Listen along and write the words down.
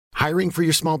Hiring for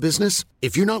your small business?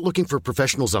 If you're not looking for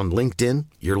professionals on LinkedIn,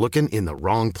 you're looking in the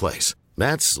wrong place.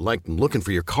 That's like looking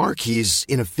for your car keys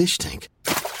in a fish tank.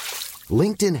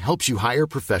 LinkedIn helps you hire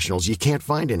professionals you can't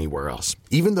find anywhere else,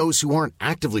 even those who aren't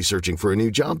actively searching for a new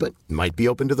job but might be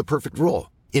open to the perfect role.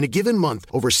 In a given month,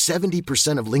 over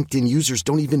 70% of LinkedIn users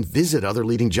don't even visit other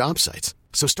leading job sites.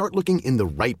 So start looking in the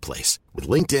right place. With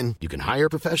LinkedIn, you can hire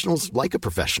professionals like a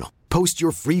professional. Post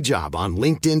your free job on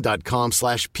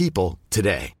linkedin.com/people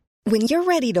today. When you're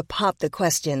ready to pop the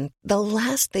question, the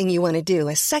last thing you want to do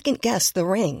is second-guess the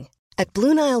ring. At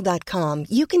BlueNile.com,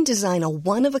 you can design a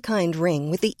one-of-a-kind ring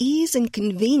with the ease and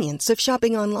convenience of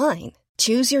shopping online.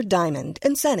 Choose your diamond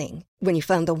and setting. When you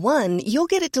find the one, you'll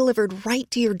get it delivered right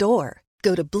to your door.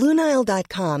 Go to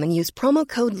BlueNile.com and use promo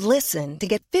code LISTEN to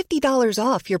get $50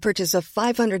 off your purchase of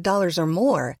 $500 or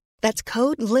more. That's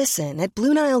code LISTEN at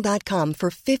BlueNile.com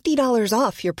for $50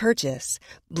 off your purchase.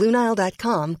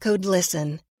 BlueNile.com, code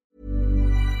LISTEN.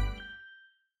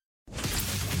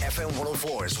 FM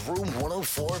 104's Room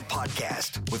 104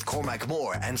 podcast with Cormac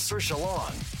Moore and Saoirse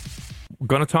Long. We're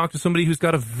going to talk to somebody who's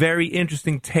got a very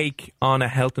interesting take on a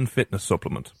health and fitness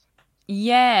supplement.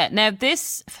 Yeah. Now,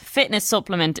 this fitness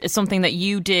supplement is something that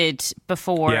you did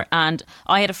before, and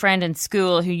I had a friend in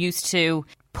school who used to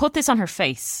put this on her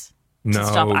face to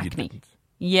stop acne. You didn't.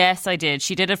 Yes, I did.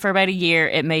 She did it for about a year.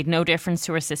 It made no difference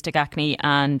to her cystic acne,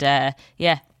 and the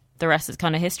rest is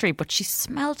kind of history. But she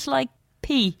smelled like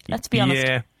pee, let's be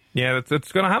honest. Yeah,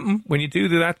 that's going to happen when you do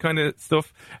that kind of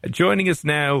stuff. Joining us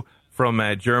now from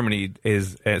Germany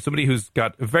is somebody who's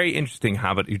got a very interesting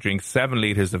habit. He drinks 7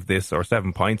 litres of this, or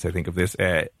 7 pints, I think, of this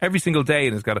every single day,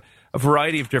 and has got a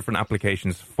variety of different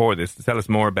applications for this. To tell us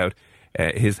more about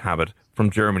his habit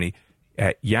from Germany,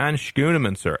 Jan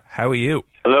Schooneman, sir, how are you?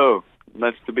 Hello,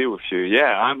 nice to be with you.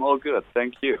 Yeah, I'm all good,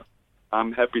 thank you.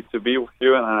 I'm happy to be with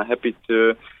you, and I'm happy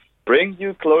to bring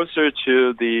you closer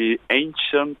to the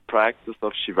ancient practice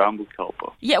of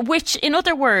Shivambu-Kalpa. Yeah, which, in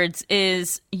other words,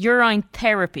 is urine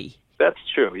therapy. That's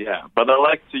true, yeah. But I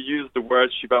like to use the word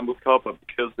Shivambu-Kalpa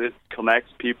because it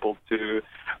connects people to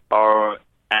our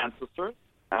ancestors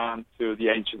and to the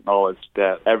ancient knowledge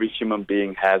that every human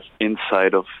being has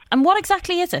inside of. And what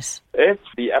exactly is it? It's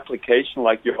the application,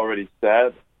 like you already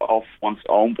said, of one's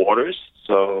own waters.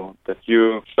 So that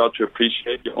you start to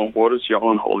appreciate your own waters, your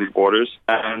own holy waters,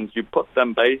 and you put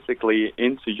them basically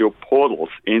into your portals,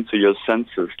 into your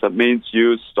senses. That means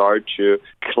you start to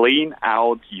clean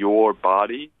out your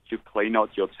body, you clean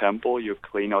out your temple, you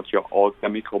clean out your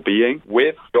alchemical being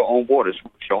with your own waters,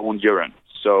 with your own urine.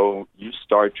 So you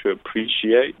start to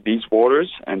appreciate these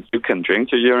waters, and you can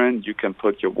drink your urine, you can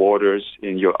put your waters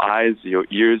in your eyes, your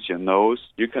ears, your nose.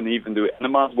 You can even do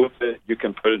enemas with it, you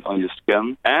can put it on your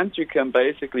skin, and you can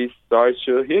basically start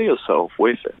to heal yourself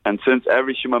with it. And since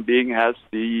every human being has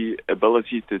the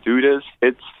ability to do this,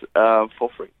 it's for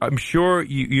free. I'm sure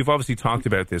you've obviously talked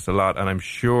about this a lot, and I'm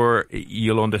sure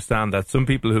you'll understand that some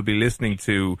people who'll be listening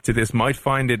to this might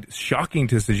find it shocking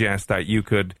to suggest that you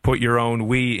could put your own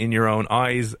wee in your own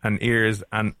eyes and ears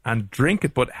and drink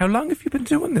it. But how long have you been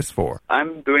doing this for?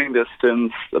 I'm doing this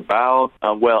since about,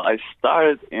 I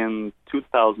started in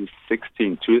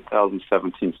 2016,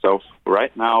 2017. So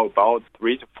right now, about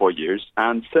 3 to 4 years.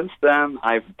 And since then,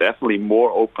 I've definitely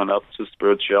more opened up to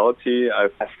spirituality.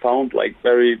 I've found like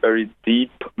very, very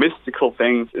deep mystical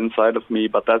things inside of me,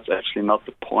 but that's actually not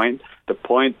the point. The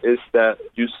point is that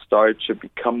you start to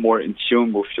become more in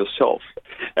tune with yourself.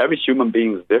 Every human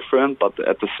being is different, but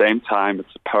at the same time,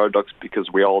 it's a paradox because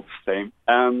we're all the same.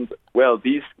 And, well,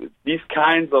 these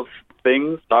kinds of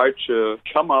things start to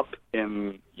come up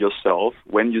in yourself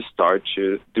when you start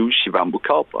to do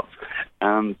Shivambu-Kalpa.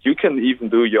 And you can even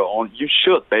do your own, you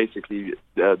should basically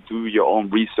do your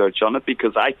own research on it,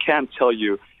 because I can't tell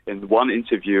you in one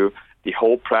interview the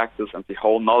whole practice and the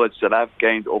whole knowledge that I've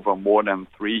gained over more than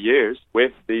 3 years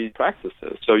with the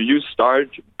practices. So you start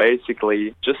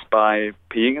basically just by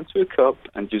peeing into a cup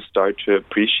and you start to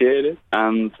appreciate it,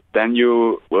 and then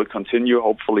you will continue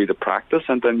hopefully the practice,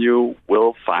 and then you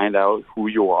will find out who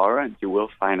you are, and you will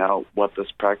find out what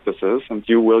this practice is, and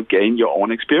you will gain your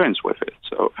own experience with it.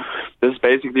 So this is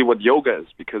basically what yoga is,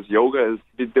 because yoga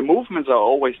is, the movements are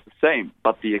always the same,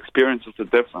 but the experience is a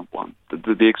different one.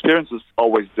 The experience is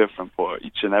always different for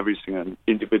each and every single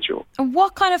individual. And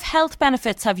what kind of health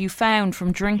benefits have you found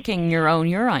from drinking your own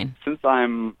urine? Since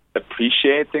I'm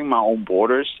appreciating my own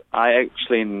waters, I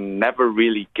actually never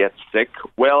really get sick.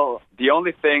 Well, the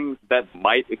only thing that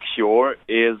might occur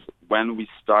is when we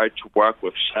start to work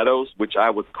with shadows, which I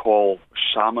would call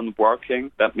shaman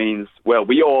working. That means, well,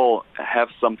 we all have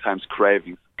sometimes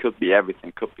cravings. could be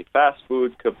everything. Could be fast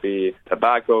food, could be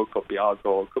tobacco, could be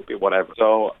alcohol, could be whatever.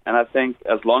 So, and I think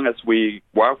as long as we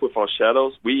work with our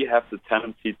shadows, we have the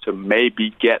tendency to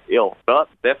maybe get ill. But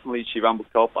definitely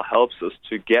Shivambukalpa helps us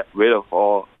to get rid of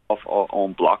our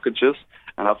own blockages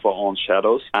and of our own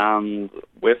shadows. And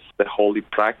with the holy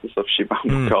practice of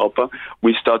Shivambukalpa,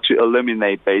 we start to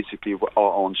eliminate basically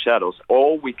our own shadows.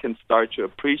 Or we can start to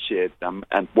appreciate them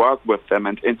and work with them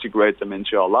and integrate them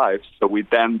into our lives. So we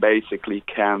then basically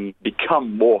can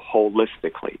become more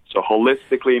holistically. So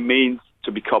holistically means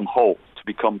to become whole, to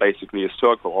become basically a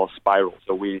circle or spiral.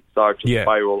 So we start to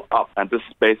spiral up. And this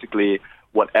is basically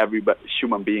what every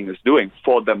human being is doing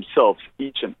for themselves.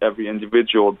 Each and every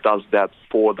individual does that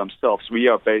for themselves. We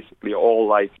are basically all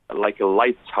like a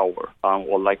light tower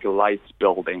or like a light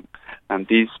building. And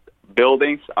these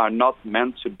buildings are not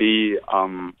meant to be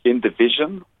in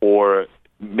division or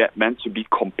meant to be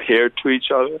compared to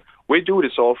each other. We do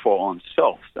this all for our own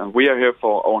selves, and we are here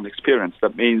for our own experience.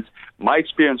 That means my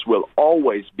experience will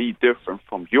always be different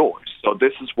from yours. So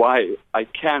this is why I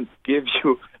can't give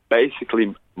you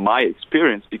basically my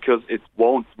experience, because it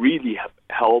won't really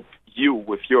help you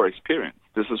with your experience.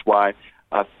 This is why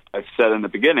I've said in the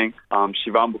beginning,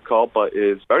 Shivambukalpa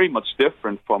is very much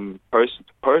different from person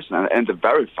to person, and it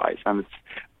verifies. And it's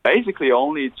basically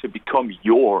only to become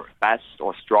your best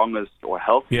or strongest or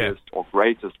healthiest or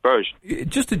greatest version.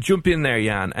 Just to jump in there,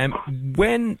 Jan,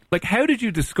 how did you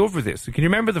discover this? Can you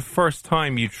remember the first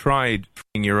time you tried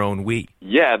drinking your own wee?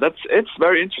 Yeah, it's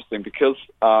very interesting because,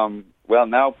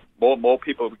 now more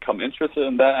people become interested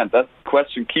in that, and that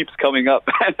question keeps coming up,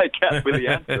 and I can't really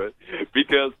answer it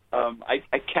because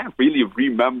I can't really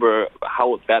remember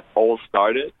how that all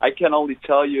started. I can only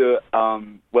tell you,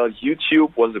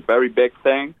 YouTube was a very big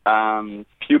thing.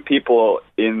 Few people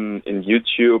in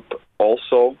YouTube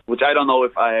also, which I don't know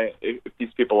if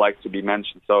these people like to be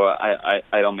mentioned, so I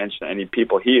don't mention any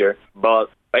people here,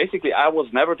 but basically, I was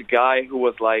never the guy who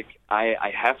was like,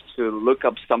 I have to look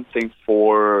up something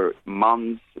for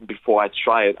months before I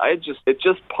try it. It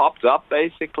just popped up,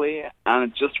 basically, and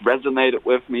it just resonated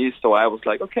with me. So I was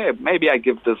like, okay, maybe I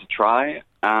give this a try.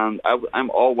 And I'm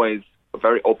always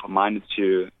very open-minded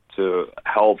to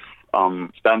health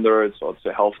standards or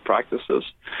to health practices.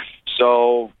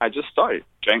 So I just started,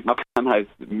 drank my and I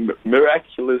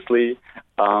miraculously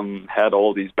had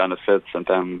all these benefits, and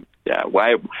then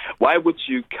why would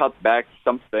you cut back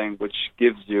something which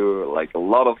gives you like a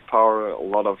lot of power, a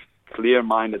lot of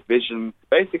clear-minded vision?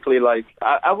 Basically, like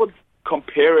I would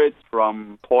compare it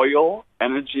from toil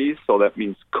energy, so that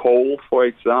means coal, for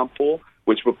example,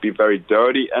 which would be very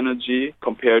dirty energy,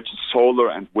 compared to solar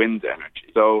and wind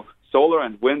energy. So solar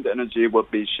and wind energy would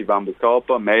be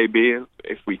Shivambukalpa, maybe,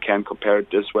 if we can compare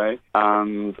it this way.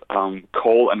 And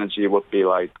coal energy would be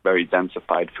like very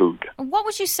densified food. What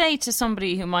would you say to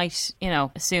somebody who might,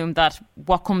 assume that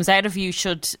what comes out of you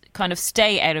should kind of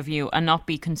stay out of you and not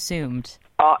be consumed?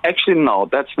 Actually, no,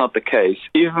 that's not the case.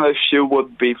 Even if you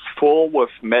would be full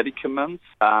with medicaments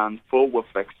and full with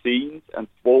vaccines and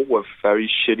full with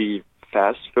very shitty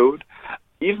fast food,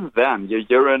 even then, your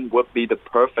urine would be the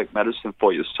perfect medicine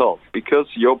for yourself, because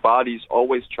your body's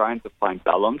always trying to find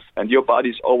balance, and your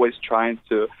body's always trying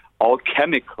to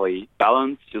alchemically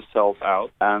balance yourself out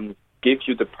and give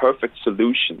you the perfect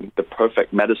solution, the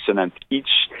perfect medicine at each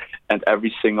and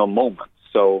every single moment.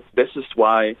 So this is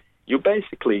why you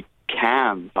basically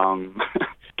can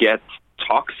get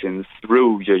toxins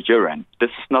through your urine. This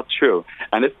is not true.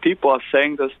 And if people are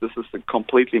saying this is a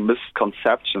completely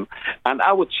misconception. And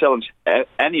I would challenge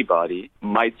anybody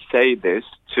might say this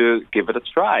to give it a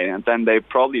try. And then they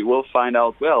probably will find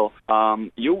out,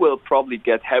 you will probably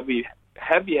get heavy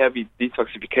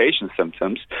detoxification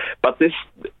symptoms. But this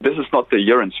is not the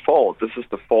urine's fault. This is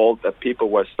the fault that people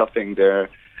were stuffing their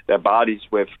bodies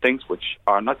with things which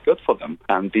are not good for them.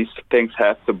 And these things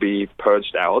have to be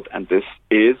purged out, and this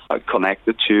is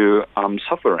connected to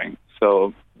suffering.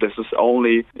 So this is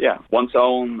only, one's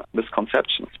own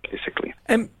misconceptions, basically.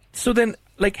 So then,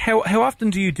 how often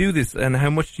do you do this, and how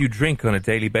much do you drink on a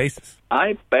daily basis?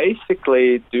 I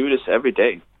basically do this every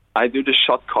day. I do the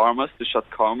shot karmas. The shot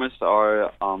karmas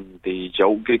are the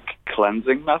yogic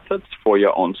cleansing methods for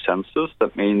your own senses.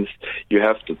 That means you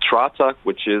have the tratak,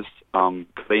 which is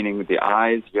cleaning the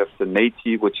eyes. You have the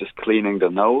neti, which is cleaning the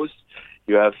nose.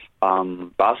 You have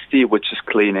basti, which is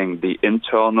cleaning the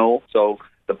internal. So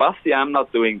the basti, I'm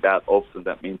not doing that often.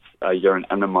 That means urine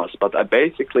enemas. But I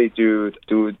basically do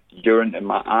urine in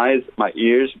my eyes, my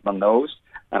ears, my nose,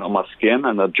 and on my skin,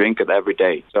 and I drink it every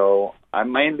day. So I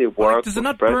mainly work... Does it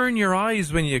not burn your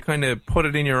eyes when you kind of put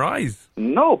it in your eyes?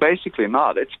 No, basically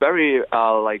not. It's very,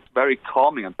 very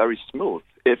calming and very smooth.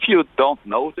 if you don't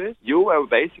know this, you are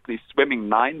basically swimming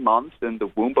 9 months in the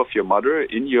womb of your mother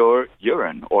in your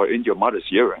urine or in your mother's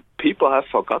urine. People have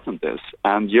forgotten this.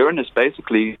 And urine is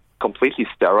basically completely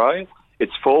sterile.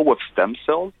 It's full with stem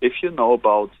cells. If you know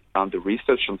about the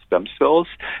research on stem cells,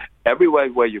 everywhere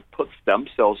where you put stem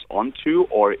cells onto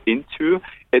or into,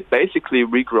 it basically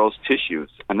regrows tissues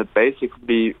and it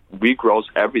basically regrows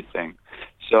everything.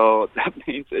 So that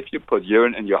means if you put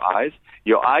urine in your eyes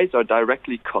are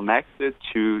directly connected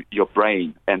to your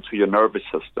brain and to your nervous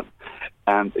system.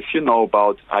 And if you know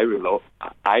about iridology,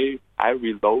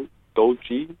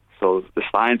 so the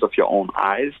science of your own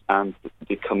eyes and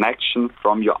the connection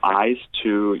from your eyes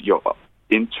to your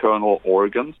internal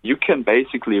organs, you can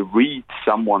basically read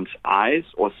someone's eyes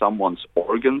or someone's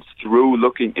organs through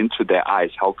looking into their eyes,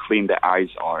 how clean their eyes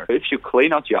are. If you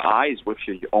clean out your eyes with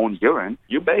your own urine,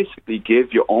 you basically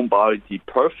give your own body the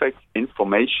perfect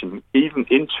information, even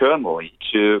internally,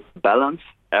 to balance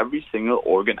every single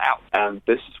organ out. And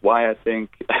this is why I think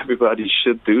everybody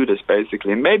should do this,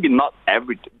 basically. Maybe not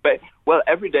every day. Well,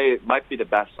 every day might be the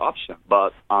best option,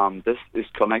 but this is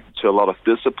connected to a lot of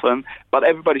discipline. But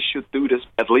everybody should do this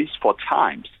at least 4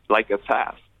 times, like a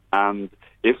fast. And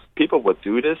if people would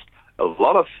do this, a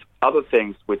lot of other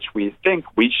things which we think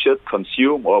we should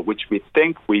consume or which we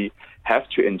think we have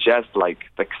to ingest, like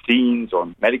vaccines or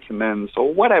medicaments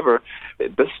or whatever,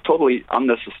 this is totally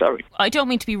unnecessary. I don't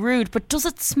mean to be rude, but does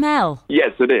it smell?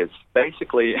 Yes, it is.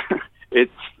 Basically,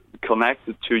 it's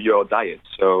connected to your diet.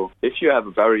 So if you have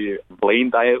a very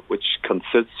plain diet, which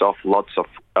consists of lots of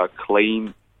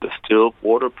clean distilled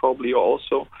water probably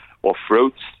also, or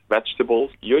fruits, vegetables,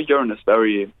 your urine is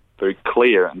very, very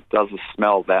clear and doesn't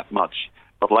smell that much.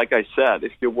 But like I said,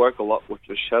 if you work a lot with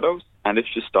your shadows and if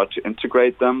you start to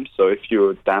integrate them, so if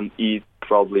you then eat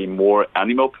probably more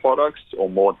animal products or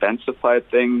more densified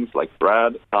things like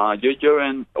bread, your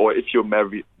urine, or if you're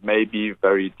maybe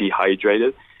very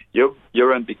dehydrated, your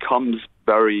urine becomes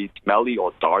very smelly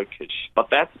or darkish. But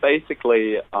that's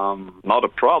basically not a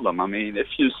problem. I mean, if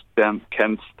you then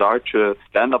can start to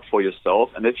stand up for yourself,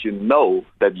 and if you know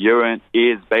that urine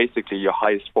is basically your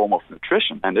highest form of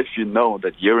nutrition, and if you know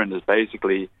that urine is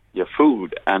basically your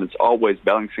food and it's always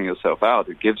balancing yourself out,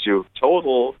 it gives you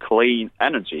total clean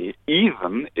energy,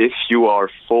 even if you are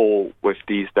full with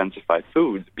these densified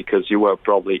foods because you are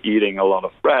probably eating a lot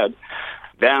of bread.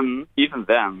 Then, even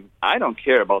then, I don't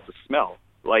care about the smell.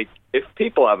 Like, if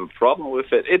people have a problem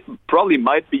with it, it probably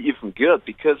might be even good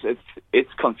because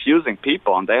it's confusing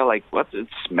people. And they're like, what,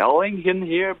 it's smelling in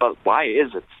here? But why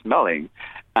is it smelling?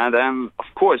 And then, of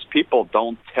course, people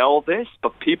don't tell this,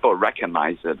 but people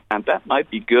recognize it. And that might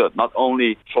be good, not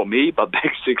only for me, but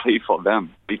basically for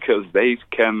them, because they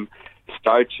can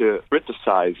start to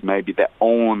criticize maybe their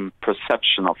own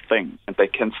perception of things, and they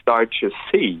can start to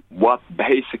see what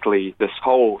basically this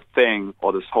whole thing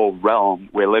or this whole realm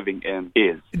we're living in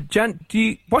is. Jan,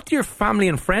 what do your family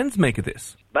and friends make of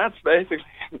this? That's basically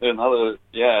another.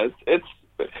 Yeah,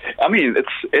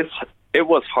 it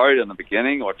was hard in the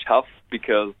beginning or tough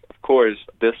because, of course,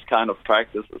 this kind of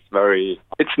practice is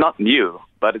it's not new,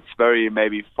 but it's very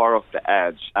maybe far off the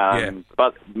edge.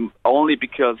 But only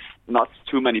because not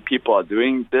too many people are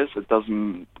doing this, it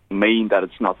doesn't mean that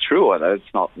it's not true or that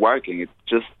it's not working. It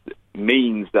just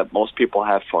means that most people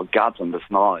have forgotten this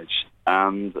knowledge.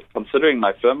 And considering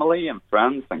my family and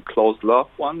friends and close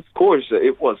loved ones, of course,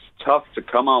 it was tough to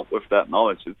come out with that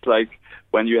knowledge. It's like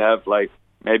when you have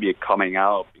maybe a coming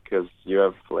out because you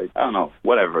have I don't know,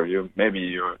 whatever, you're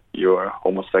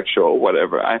homosexual or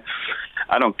whatever.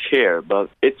 I don't care, but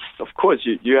it's, of course,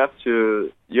 you have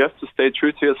to stay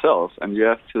true to yourself, and you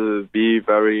have to be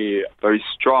very, very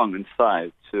strong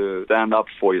inside to stand up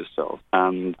for yourself.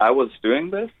 And I was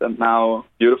doing this, and now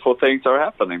beautiful things are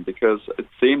happening because it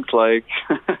seems like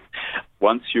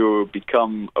once you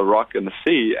become a rock in the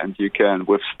sea and you can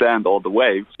withstand all the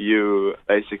waves, you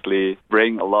basically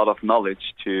bring a lot of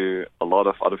knowledge to a lot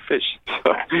of other fish.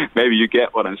 So maybe you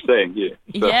get what I'm saying here.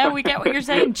 So. Yeah, we get what you're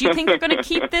saying. Do you think you're going to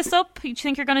keep this up? Do you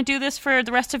think you're going to do this for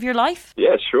the rest of your life?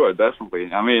 Yeah, sure,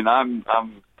 definitely. I mean, I'm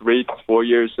 3 to 4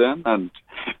 years in, and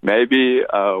maybe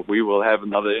we will have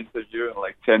another interview in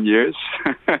 10 years.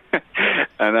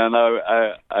 And then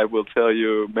I will tell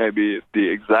you maybe the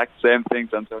exact same things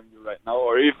I'm telling you right now,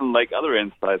 or even other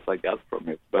insights I got from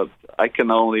it. But I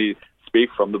can only speak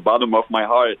from the bottom of my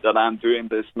heart that I'm doing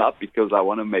this not because I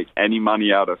want to make any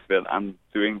money out of it. I'm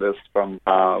doing this from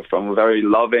a very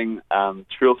loving and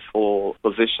truthful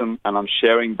position, and I'm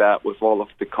sharing that with all of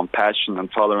the compassion and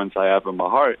tolerance I have in my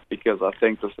heart because I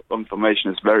think this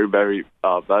information is very, very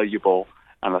valuable,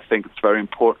 and I think it's very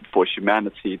important for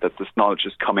humanity that this knowledge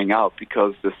is coming out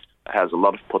because this has a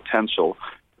lot of potential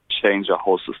to change our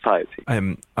whole society.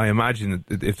 I imagine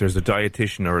that if there's a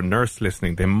dietitian or a nurse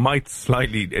listening, they might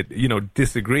slightly,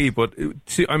 disagree. But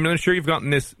I'm sure you've gotten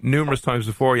this numerous times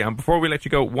before, Jan. Before we let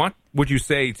you go, what would you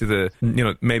say to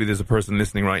maybe there's a person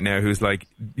listening right now who's like,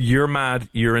 you're mad,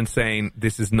 you're insane,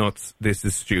 this is nuts, this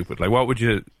is stupid. Like, what would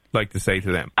you like to say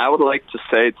to them? I would like to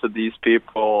say to these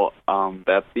people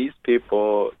that these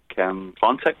people can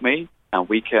contact me and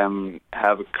we can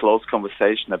have a close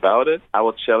conversation about it. I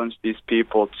would challenge these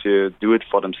people to do it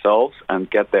for themselves and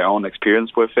get their own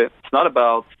experience with it. It's not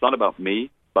about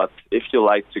me, but if you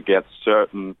like to get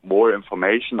certain more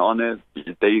information on it,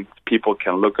 people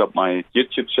can look up my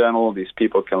YouTube channel, these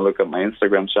people can look up my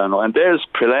Instagram channel, and there's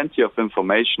plenty of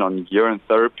information on urine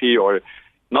therapy, or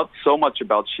not so much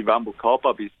about Shivambu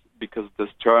Kalpa, because this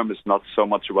term is not so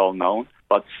much well known.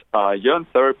 But urine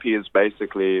therapy is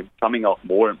basically coming out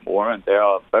more and more, and there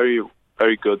are very,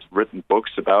 very good written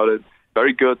books about it.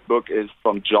 Very good book is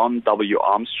from John W.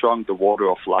 Armstrong, The Water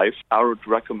of Life. I would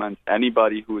recommend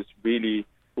anybody who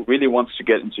really wants to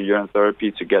get into urine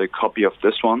therapy to get a copy of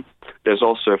this one. There's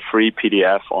also a free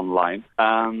PDF online.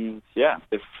 And yeah,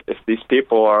 if these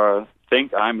people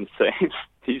think I'm insane,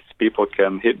 these people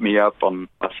can hit me up on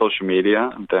social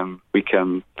media, and then we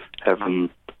can have a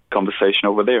conversation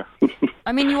over there.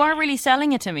 I mean, you are really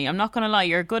selling it to me. I'm not going to lie.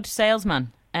 You're a good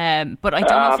salesman. But I don't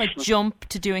know if I jump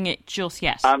to doing it just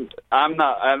yet. I'm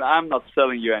not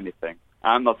selling you anything.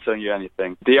 I'm not selling you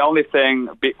anything. The only thing,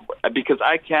 because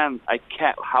I can't,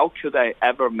 how could I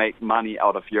ever make money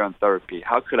out of urine therapy?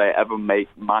 How could I ever make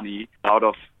money out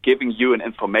of giving you an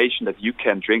information that you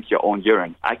can drink your own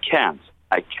urine? I can't.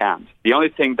 The only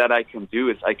thing that I can do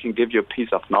is I can give you a piece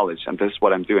of knowledge, and this is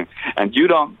what I'm doing. And you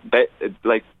don't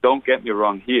get me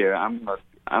wrong here. I'm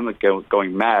not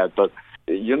going mad, but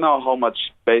you know how much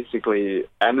basically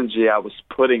energy I was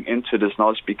putting into this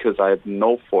knowledge, because I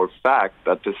know for a fact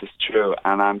that this is true,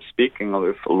 and I'm speaking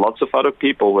with lots of other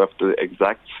people who have the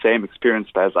exact same experience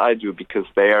as I do, because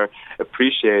they are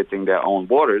appreciating their own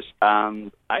waters,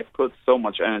 and I put so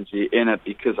much energy in it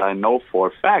because I know for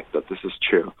a fact that this is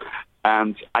true.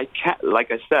 And I can't, like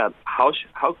I said, how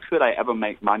could I ever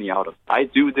make money out of it? I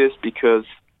do this because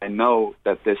I know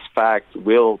that this fact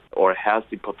will or has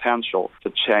the potential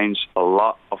to change a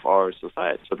lot of our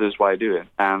society. So this is why I do it.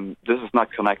 And this is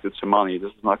not connected to money.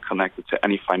 This is not connected to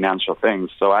any financial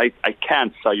things. So I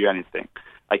can't sell you anything.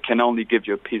 I can only give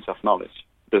you a piece of knowledge.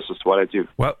 This is what I do.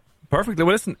 Well, perfectly.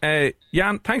 Well, listen,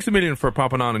 Jan, thanks a million for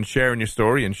popping on and sharing your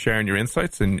story and sharing your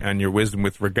insights and your wisdom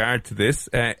with regard to this.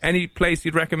 Any place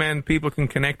you'd recommend people can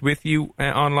connect with you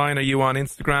online? Are you on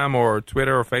Instagram or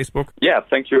Twitter or Facebook? Yeah,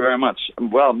 thank you very much.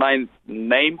 Well, my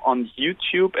name on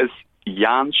YouTube is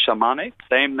Jan Shamanic.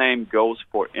 Same name goes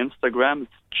for Instagram.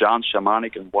 It's Jan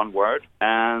Shamanic in one word.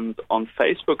 And on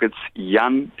Facebook, it's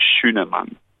Jan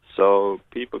Schünemann. So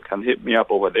people can hit me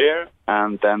up over there,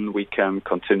 and then we can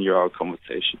continue our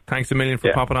conversation. Thanks a million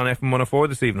for popping on FM 104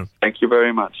 this evening. Thank you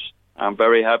very much. I'm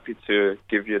very happy to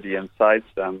give you the insights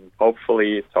and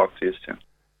hopefully talk to you soon.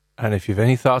 And if you have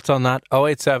any thoughts on that,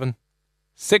 087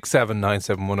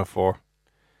 6797 104.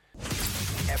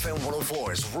 FM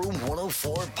 104's Room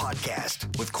 104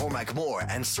 podcast with Cormac Moore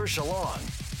and Saoirse Long.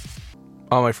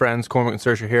 All my friends, Cormac and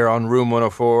Saoirse here on Room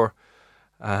 104.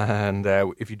 And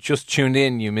if you just tuned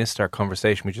in, you missed our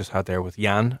conversation we just had there with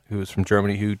Jan, who's from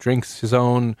Germany, who drinks his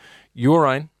own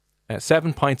urine,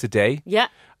 7 pints a day. Yeah.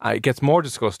 It gets more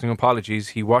disgusting. Apologies.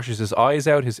 He washes his eyes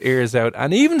out, his ears out,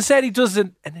 and even said he does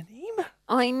an enema.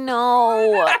 I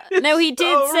know. Now, he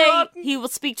did say rotten. he will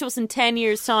speak to us in 10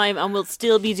 years' time and we'll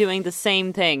still be doing the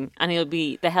same thing, and he'll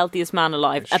be the healthiest man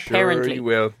alive, apparently.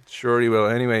 Sure he will.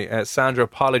 Anyway, Sandra,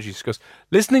 apologies, because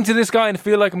listening to this guy and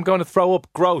feel like I'm going to throw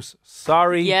up. Gross.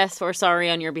 Sorry. Yes, we're sorry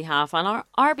on your behalf, on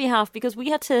our behalf, because we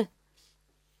had to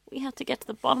get to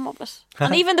the bottom of it.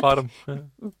 And even the bottom.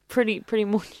 Pretty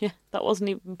much, yeah. That wasn't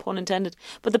even pun intended.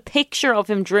 But the picture of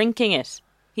him drinking it,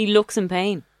 he looks in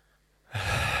pain.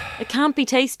 It can't be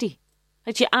tasty.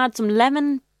 Did you add some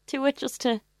lemon to it just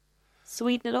to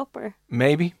sweeten it up, or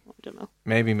maybe? I don't know.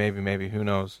 Maybe. Who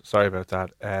knows? Sorry about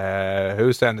that.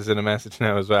 Who sent us in a message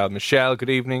now as well? Michelle,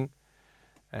 good evening.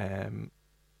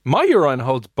 My urine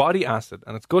holds body acid,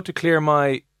 and it's good to clear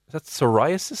my... Is that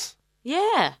psoriasis?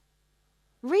 Yeah.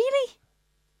 Really?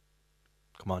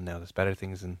 Come on now, there's better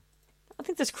things than... I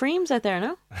think there's creams out there,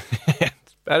 no?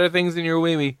 It's better things than your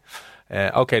wee-wee.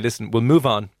 Okay, listen, we'll move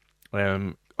on.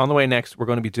 On the way next, we're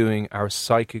going to be doing our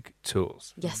psychic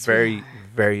tools. Yes, very,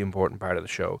 very important part of the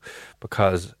show,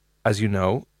 because, as you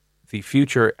know, the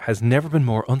future has never been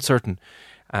more uncertain,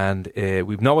 and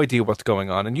we've no idea what's going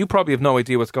on. And you probably have no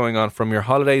idea what's going on, from your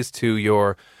holidays to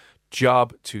your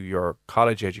job to your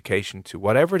college education to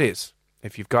whatever it is,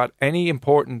 if you've got any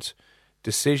important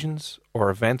decisions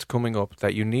or events coming up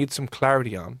that you need some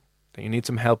clarity on, that you need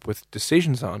some help with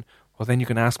decisions on, well, then you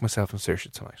can ask myself and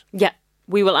Saoirse tonight. Yeah,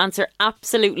 we will answer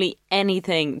absolutely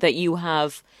anything that you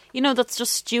have, that's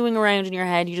just stewing around in your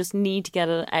head. You just need to get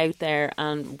it out there,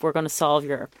 and we're going to solve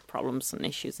your problems and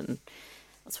issues, and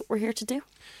that's what we're here to do.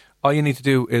 All you need to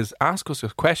do is ask us a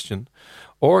question,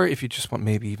 or if you just want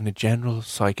maybe even a general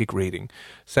psychic reading,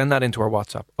 send that into our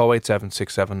WhatsApp,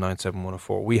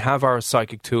 087-6797-104. We have our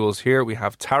psychic tools here. We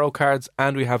have tarot cards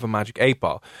and we have a magic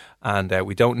 8-ball. And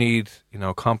we don't need,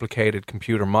 complicated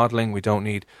computer modelling. We don't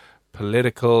need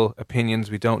political opinions.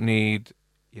 We don't need,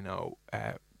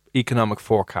 economic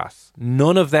forecasts.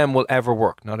 None of them will ever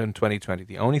work, not in 2020.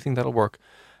 The only thing that'll work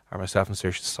are myself and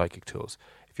Saoirse's psychic tools.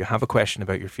 If you have a question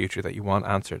about your future that you want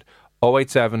answered,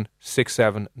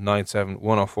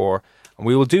 087-6797-104, and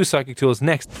we will do psychic tools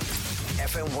next.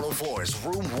 FM 104's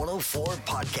Room 104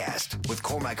 podcast with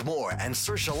Cormac Moore and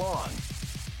Saoirse Long.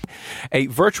 A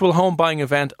virtual home buying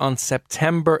event on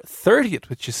September 30th,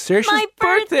 which is Saoirse's My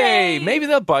birthday! Maybe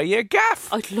they'll buy you a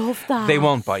gaff. I'd love that. They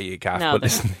won't buy you a gaff, No, but they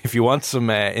listen, if you want some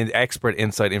expert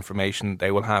inside information,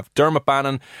 they will have Dermot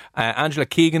Bannon, Angela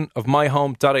Keegan of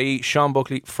myhome.ie, Sean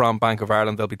Buckley from Bank of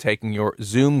Ireland. They'll be taking your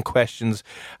Zoom questions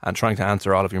and trying to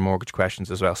answer all of your mortgage questions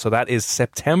as well. So that is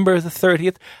September the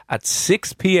 30th at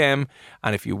 6 p.m.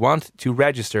 And if you want to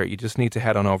register, you just need to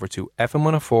head on over to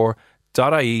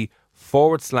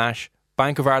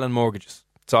fm104.ie/Bank of Ireland Mortgages.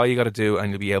 That's all you got to do, and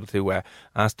you'll be able to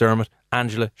ask Dermot,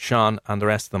 Angela, Sean, and the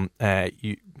rest of them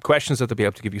questions that they'll be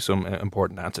able to give you some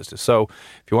important answers to. So,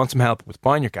 if you want some help with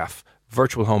buying your gaff,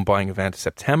 virtual home buying event,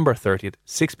 September 30th,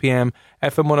 6 p.m,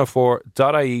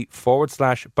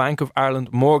 fm104.ie/Bank of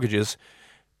Ireland Mortgages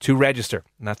to register.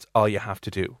 And that's all you have to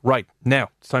do. Right,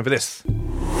 now, it's time for this.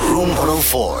 Room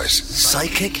 104's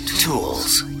Psychic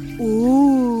Tools.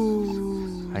 Ooh.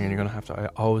 Hang on, you're going to have to, I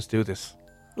always do this.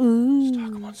 Just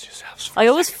talk amongst yourselves for I a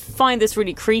always second. find this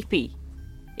really creepy.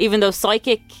 Even though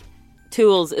psychic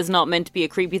tools is not meant to be a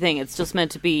creepy thing, it's just meant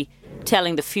to be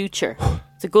telling the future.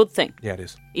 It's a good thing. Yeah, it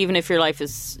is. Even if your life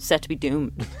is set to be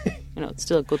doomed. It's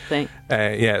still a good thing.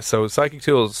 So psychic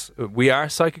tools. We are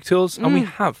psychic tools, and we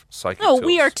have psychic tools. No,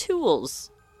 we are tools.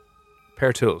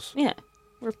 Pair tools. Yeah,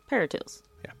 we're a pair of tools.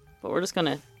 Yeah. But we're just going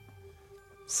to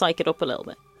psych it up a little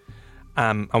bit.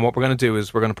 And what we're going to do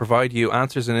is we're going to provide you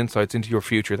answers and insights into your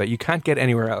future that you can't get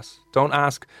anywhere else. Don't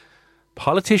ask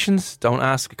politicians, don't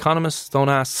ask economists, don't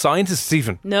ask scientists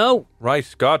even. No.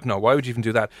 Right, God, no. Why would you even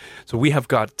do that? So we have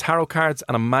got tarot cards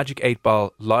and a magic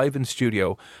 8-ball live in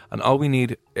studio, and all we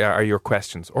need are your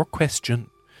questions or question.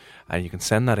 And you can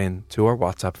send that in to our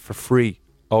WhatsApp for free,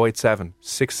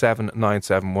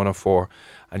 087-6797-104.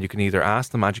 And you can either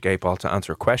ask the magic 8-ball to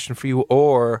answer a question for you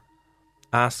or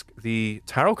ask the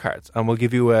tarot cards, and we'll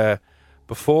give you a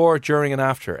before, during and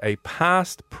after, a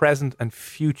past, present and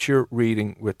future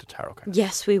reading with the tarot cards.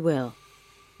 Yes, we will.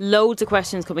 Loads of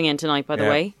questions coming in tonight, by the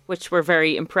way, which we're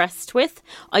very impressed with.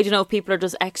 I don't know if people are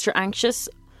just extra anxious,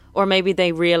 or maybe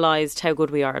they realised how good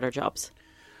we are at our jobs.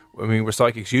 I mean, we're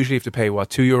psychics. Usually you have to pay,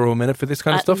 €2 a minute for this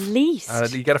kind of stuff? At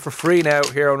least. You get it for free now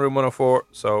here on Room 104.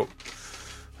 So I'm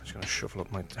just going to shuffle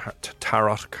up my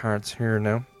tarot cards here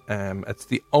now. It's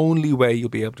the only way you'll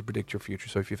be able to predict your future.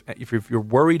 So if you're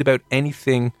worried about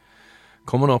anything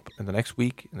coming up in the next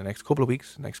week, in the next couple of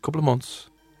weeks, next couple of months,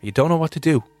 you don't know what to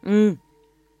do, let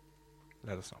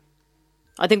us know.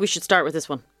 I think we should start with this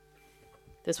one.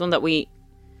 This one that we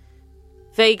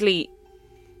vaguely,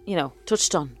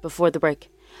 touched on before the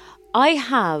break. I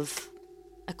have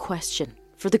a question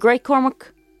for the great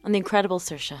Cormac and the incredible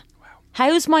Saoirse. Wow.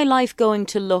 How's my life going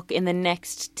to look in the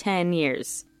next 10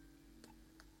 years?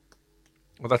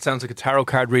 Well, that sounds like a tarot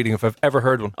card reading if I've ever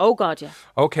heard one. Oh, God, yeah.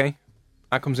 Okay.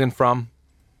 That comes in from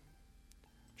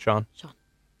Sean.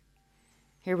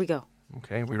 Here we go.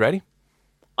 Okay, we ready?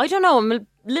 I don't know. I'm a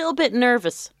little bit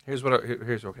nervous. Here's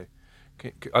okay.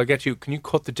 I'll get you. Can you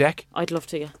cut the deck? I'd love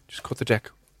to, yeah. Just cut the deck.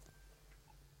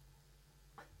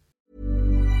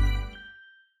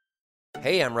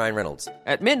 Hey, I'm Ryan Reynolds.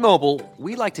 At Mint Mobile,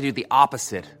 we like to do the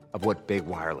opposite of what Big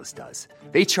Wireless does.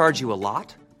 They charge you a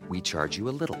lot. We charge you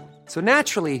a little. So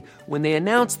naturally, when they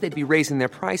announced they'd be raising their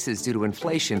prices due to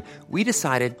inflation, we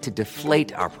decided to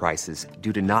deflate our prices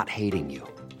due to not hating you.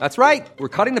 That's right. We're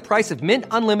cutting the price of Mint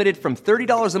Unlimited from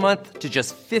 $30 a month to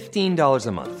just $15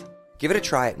 a month. Give it a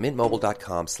try at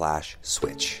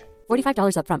mintmobile.com/switch.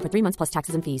 $45 up front for 3 months plus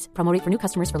taxes and fees. Promo rate for new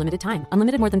customers for limited time.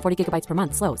 Unlimited more than 40 gigabytes per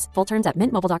month. Slows full terms at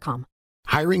mintmobile.com.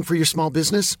 Hiring for your small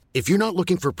business? If you're not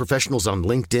looking for professionals on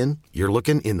LinkedIn, you're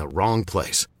looking in the wrong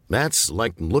place. That's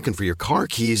like looking for your car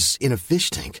keys in a fish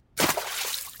tank.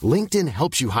 LinkedIn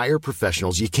helps you hire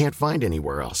professionals you can't find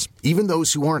anywhere else, even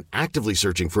those who aren't actively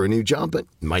searching for a new job but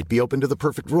might be open to the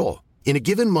perfect role. In a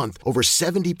given month, over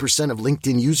 70% of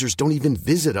LinkedIn users don't even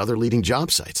visit other leading job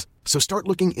sites. So start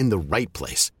looking in the right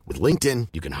place. With LinkedIn,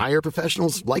 you can hire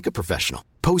professionals like a professional.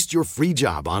 Post your free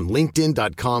job on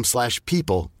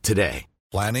linkedin.com/people today.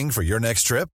 Planning for your next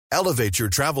trip? Elevate your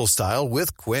travel style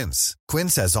with Quince.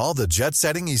 Quince has all the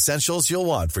jet-setting essentials you'll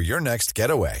want for your next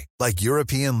getaway, like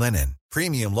European linen,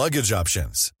 premium luggage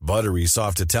options, buttery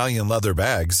soft Italian leather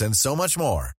bags, and so much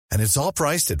more. And it's all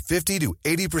priced at 50 to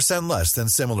 80% less than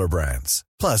similar brands.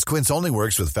 Plus, Quince only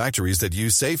works with factories that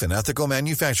use safe and ethical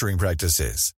manufacturing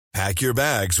practices. Pack your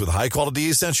bags with high-quality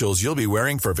essentials you'll be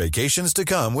wearing for vacations to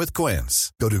come with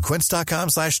Quince. Go to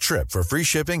quince.com/trip for free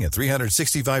shipping and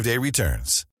 365-day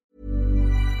returns.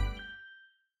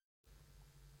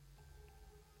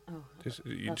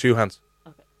 Two hands.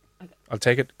 Okay. I'll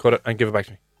take it, cut it, and give it back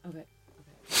to me.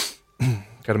 Okay.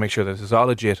 Got to make sure this is all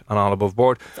legit and all above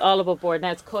board. It's all above board.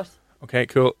 Now it's cut. Okay,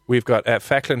 cool. We've got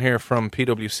Fecklin here from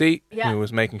PwC, Yeah. who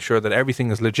is making sure that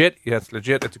everything is legit. Yeah, it's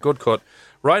legit. It's a good cut.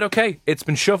 Right, okay. It's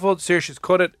been shuffled. Saoirse's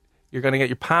cut it. You're going to get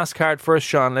your pass card first,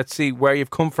 Sean. Let's see where you've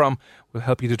come from. We'll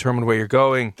help you determine where you're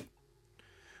going.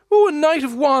 Ooh, a Knight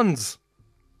of Wands.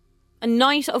 A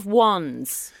Knight of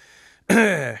Wands.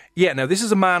 Yeah, now this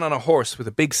is a man on a horse with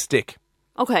a big stick.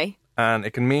 Okay. And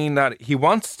it can mean that he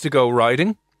wants to go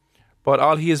riding, but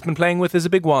all he has been playing with is a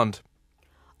big wand.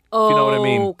 Oh, you know what I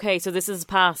mean? Okay, so this is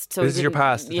past. So This is your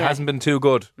past. It hasn't been too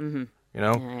good. Mm-hmm. You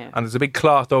know? Yeah. And there's a big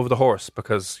cloth over the horse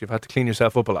because you've had to clean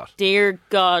yourself up a lot. Dear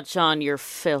God, Sean, you're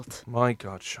filth. My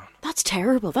God, Sean. That's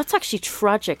terrible. That's actually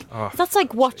tragic. Oh, That's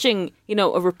like watching,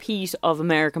 a repeat of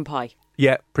American Pie.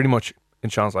 Yeah, pretty much in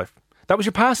Sean's life. That was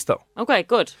your past, though. Okay,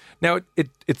 good. Now,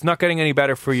 it's not getting any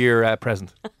better for your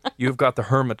present. You've got the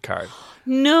Hermit card.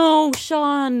 No,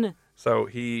 Sean. So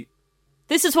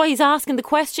This is why he's asking the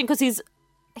question, because he's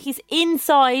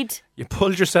inside. you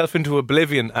pulled yourself into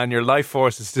oblivion and your life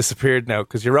force has disappeared now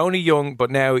because you're only young, but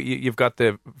now you've got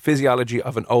the physiology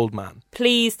of an old man.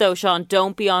 Please, though, Sean,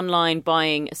 don't be online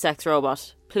buying a sex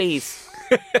robot. Please.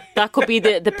 That could be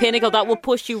the pinnacle. That will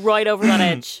push you right over that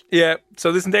edge. Yeah, so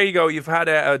listen, there you go. You've had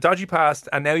a dodgy past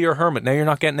and now you're a hermit. Now you're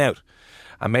not getting out.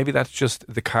 And maybe that's just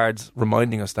the cards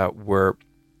reminding us that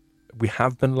we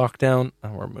have been locked down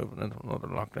and we're moving into another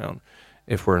lockdown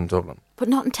if we're in Dublin. But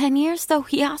not in 10 years, though.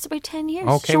 He asked about 10 years.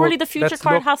 Okay, Surely well, the future let's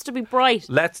card look. has to be bright.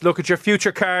 Let's look at your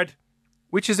future card,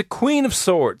 which is a Queen of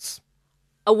Swords.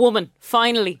 A woman,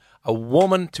 finally. A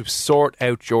woman to sort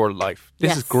out your life. This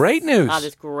Yes. is great news. That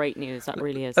is great news. That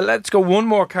really is. Let's go one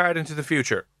more card into the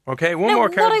future. Okay, one more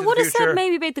card What I into would the have future. said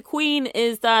maybe about the Queen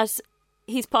is that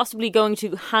he's possibly going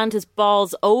to hand his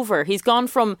balls over. He's gone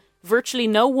from virtually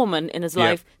no woman in his Yeah.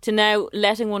 life to now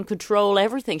letting one control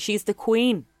everything. She's the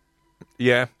Queen.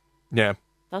 Yeah.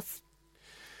 That's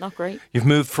not great. You've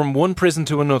moved from one prison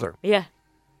to another. Yeah.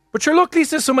 But you're lucky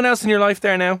there's someone else in your life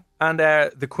there now. And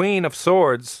the Queen of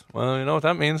Swords, well, you know what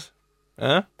that means.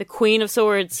 Huh? The Queen of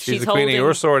Swords. She's the holding. Queen of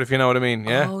your sword, if you know what I mean.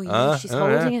 Yeah. Oh, yeah, she's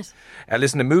holding it.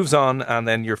 Listen, it moves on, and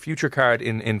then your future card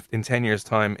in 10 years'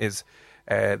 time is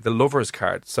the Lover's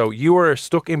card. So you are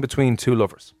stuck in between two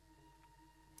lovers.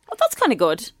 Oh, that's kind of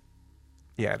good.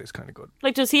 Yeah, it is kind of good.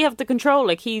 Like, does he have the control?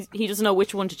 Like, he doesn't know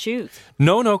which one to choose.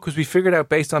 No, because we figured out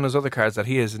based on his other cards that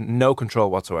he has no control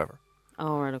whatsoever.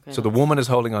 Oh, right, okay. So the woman is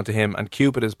holding on to him, and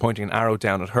Cupid is pointing an arrow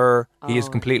down at her. He is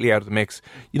completely out of the mix.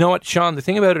 You know what, Sean? The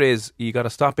thing about it is, you got to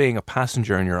stop being a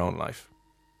passenger in your own life.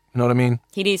 You know what I mean?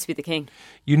 He needs to be the king.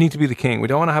 You need to be the king. We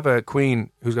don't want to have a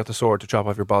queen who's got the sword to chop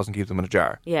off your balls and keep them in a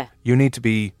jar. Yeah. You need to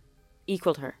be...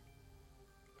 Equal to her.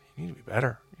 You need to be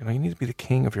better. You need to be the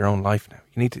king of your own life now.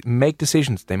 You need to make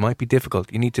decisions. They might be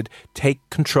difficult. You need to take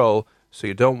control so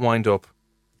you don't wind up...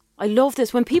 I love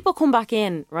this. When people come back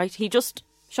in, right,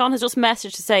 Sean has just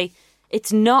messaged to say,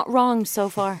 it's not wrong so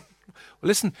far. Well,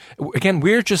 listen, again,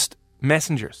 we're just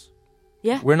messengers.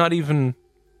 Yeah. We're not even...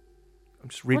 I'm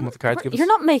just reading what the cards give us. You're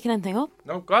not making anything up.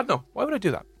 No, God, no. Why would I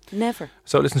do that? Never.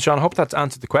 So listen, Sean, I hope that's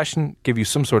answered the question, give you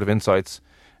some sort of insights.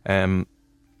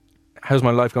 How's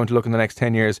my life going to look in the next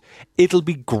 10 years? It'll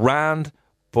be grand,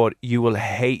 but you will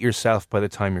hate yourself by the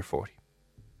time you're 40.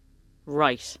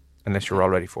 Right. Unless you're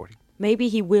already 40. Maybe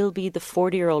he will be the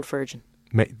 40-year-old virgin.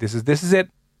 This is it.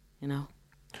 You know?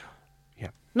 Yeah.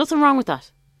 Nothing wrong with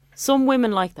that. Some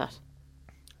women like that.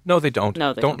 No, they don't.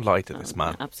 No, they don't don't. lie to No, this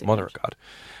man. absolutely Mother of God.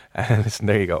 Listen,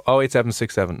 there you go.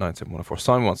 08767971004.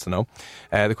 Simon wants to know.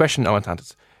 The question I want to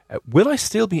answer is, will I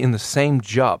still be in the same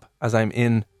job as I'm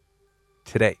in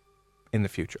today in the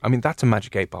future? I mean, that's a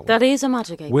Magic 8 Ball. That is a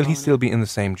Magic 8 Will he Ball. still be in the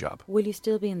same job Will you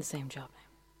still be in the same job now?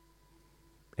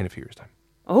 in a few years' time?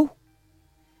 Oh.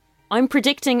 I'm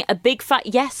predicting a big fat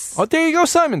yes. Oh, there you go,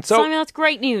 Simon. So, Simon, that's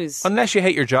great news. unless you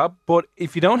hate your job, but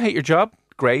if you don't hate your job,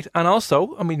 great. And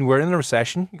also, I mean, we're in a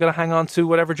recession. You got to hang on to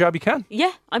whatever job you can.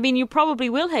 Yeah, I mean, you probably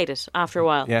will hate it after a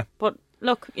while. Yeah. But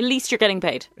look, at least you're getting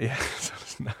paid. Yeah.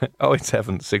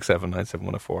 087 6797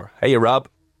 104. Hey, Rob.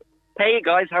 Hey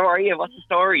guys, how are you? What's the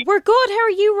story? We're good. How are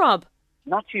you, Rob?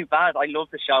 Not too bad. I love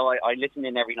the show. I listen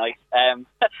in every night.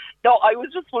 No, I was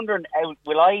just wondering,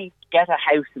 will I get a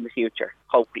house in the future?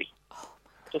 Hopefully.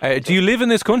 Do you live in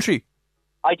this country?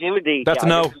 I do indeed. That's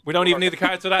yeah, a no. We don't even need the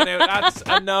cards for that now. That's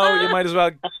a no. You might as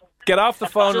well get off the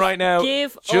phone right now.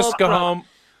 Just go home.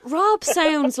 Rob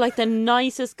sounds like the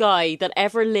nicest guy that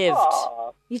ever lived.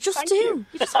 Aw, You just thank do. you.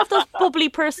 You just have those bubbly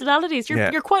personalities. You're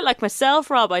Yeah. you're quite like myself,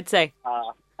 Rob, I'd say.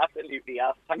 Absolutely,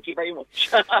 yeah. Thank you very much.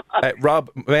 Rob,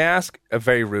 may I ask a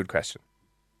very rude question?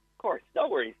 Of course, no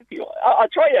worries. I'll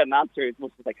try and answer as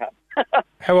much as I can.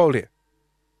 How old are you?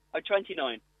 I'm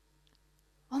 29.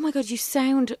 Oh my God, you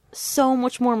sound so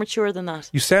much more mature than that.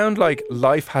 You sound like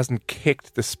life hasn't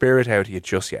kicked the spirit out of you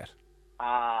just yet.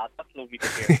 That's lovely to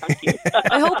hear. Thank you.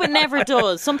 I hope it never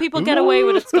does. Some people get away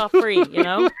with it scot-free, you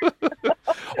know?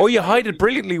 Oh, you hide it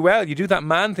brilliantly well. You do that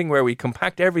man thing where we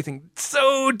compact everything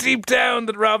so deep down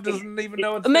that Rob doesn't even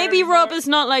know it's Maybe there Rob anymore. is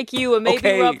not like you, and maybe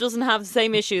Okay. Rob doesn't have the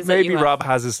same issues that Maybe you have. Rob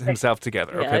has himself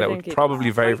together. Yeah, Okay, I that think would he- probably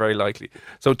very, very likely.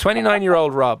 So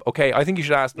 29-year-old Rob, okay, I think you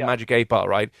should ask the Magic 8 Ball,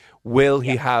 right? Will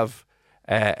he have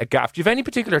a gaff? Do you have any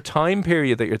particular time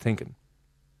period that you're thinking?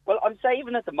 Well, I'm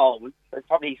saving at the moment. It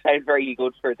probably sounds very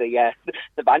good for the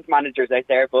bank managers out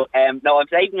there, but no, I'm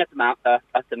saving at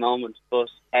the moment. But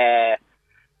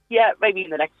yeah, maybe in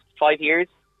the next 5 years,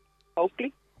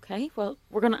 hopefully. Okay, well,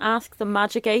 we're going to ask the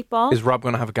Magic 8 Ball. Is Rob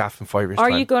going to have a gaff in 5 years' Are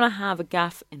time? you going to have a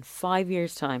gaff in 5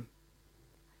 years' time?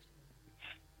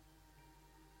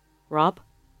 Rob?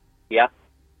 Yeah.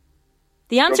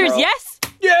 The answer is Rob. yes.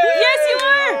 Yay! Yes, you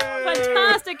are.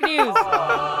 Fantastic news.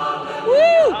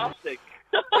 Woo! Fantastic.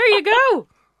 There you go.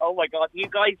 Oh my God, you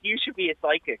guys, you should be a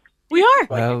psychic. We are.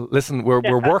 Well, listen, we're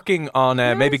working on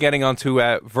maybe getting onto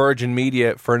Virgin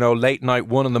Media for no late night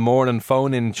 1 a.m.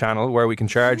 phone-in channel where we can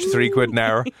charge £3 an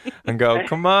hour and go,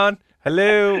 come on,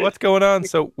 hello, what's going on?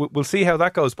 So we'll see how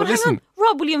that goes. But hang listen, on.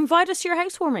 Rob, will you invite us to your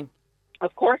housewarming?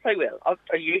 Of course I will.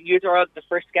 You are on the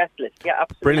first guest list. Yeah,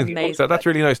 absolutely. brilliant. So that's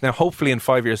really nice. Now, hopefully in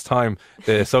 5 years' time,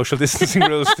 the social distancing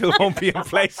rules still won't be in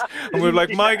place. And we're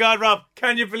like, my God, Rob,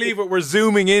 can you believe it? We're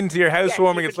zooming into your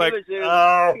housewarming. It's like,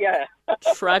 oh, Yeah.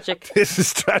 Tragic. this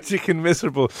is tragic and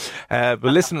miserable. But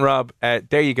listen, Rob,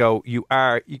 there you go. You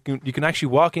can actually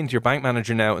walk into your bank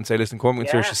manager now and say, listen, Cormac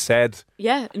and Saoirse said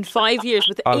Yeah, in 5 years.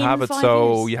 I'll have it, 5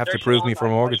 so years. you have to approve me for a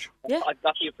mortgage. Yeah. I've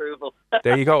got the approval.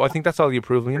 There you go. I think that's all the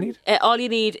approval you need. All you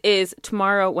need is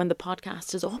tomorrow when the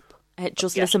podcast is up,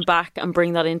 just listen back and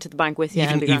bring that into the bank with you.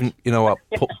 and be grand. Even you know what?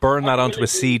 Burn that onto a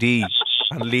CD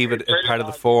and leave it as part of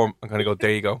the form. I'm going to go,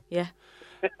 there you go. Yeah.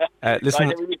 Listen,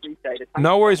 Guys, I really appreciate it.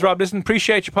 no worries, Rob. Listen,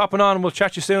 appreciate you popping on and we'll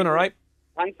chat you soon, all right?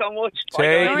 Thanks so much. Take Bye,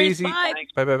 it guys. easy. Bye.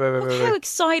 Bye, bye, bye, bye, Look bye, how bye.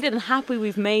 excited and happy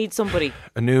we've made somebody.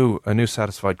 A new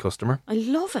satisfied customer I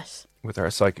love it. with our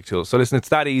psychic tools. So listen, it's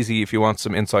that easy if you want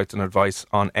some insights and advice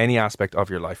on any aspect of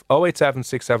your life. 087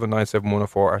 6797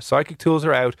 104. Our psychic tools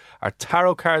are out. Our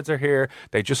tarot cards are here.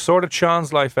 They just sorted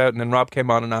Sean's life out, and then Rob came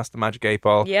on and asked the Magic 8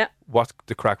 Ball Yeah. what's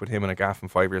the crack with him and a gaff in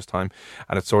 5 years' time,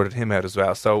 and it sorted him out as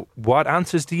well. So what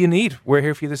answers do you need? We're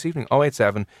here for you this evening.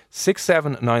 087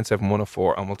 6797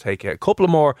 104, and we'll take a couple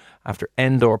of more after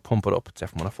Endor Pump It Up. It's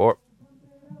FM 104.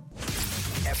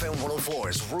 FM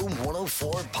 104's Room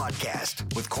 104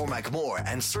 podcast with Cormac Moore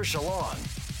and Saoirse Long.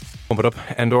 Pump It Up,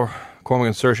 Endor, Cormac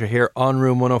and Saoirse here on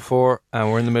Room 104,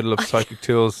 and we're in the middle of psychic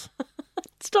tools.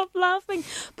 Stop laughing.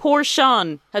 Poor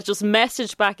Sean has just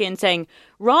messaged back in saying,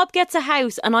 Rob gets a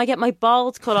house and I get my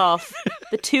balls cut off.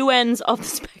 The two ends of the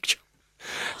spectrum.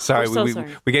 Sorry, We're so we,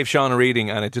 sorry. we gave Sean a reading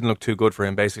and it didn't look too good for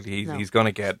him. Basically, No. he's going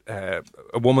to get a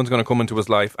woman's going to come into his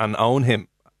life and own him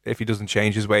if he doesn't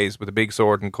change his ways with a big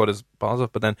sword and cut his balls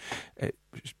off. But then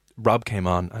Rob came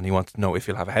on and he wants to know if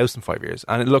he'll have a house in 5 years,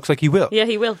 and it looks like he will. Yeah,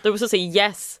 he will. There was just a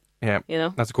yes. Yeah, You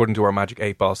know? that's according to our Magic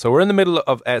 8 Ball. So we're in the middle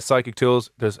of psychic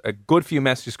tools. There's a good few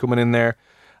messages coming in there,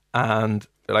 and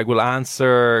like we'll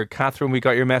answer. Catherine, we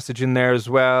got your message in there as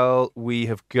well. We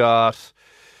have got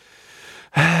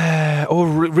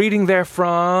reading there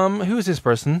from, who is this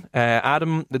person?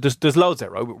 Adam. There's loads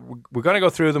there, right? We're going to go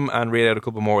through them and read out a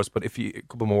couple more, but a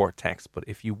couple more texts. But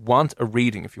if you want a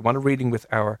reading, with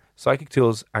our psychic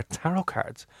tools, our tarot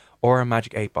cards, or our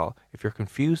Magic 8 Ball, if you're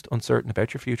confused, uncertain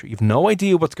about your future, you've no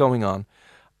idea what's going on,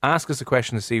 ask us a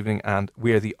question this evening, and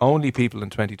we are the only people in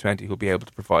 2020 who'll be able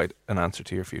to provide an answer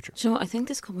to your future. Do you know what? I think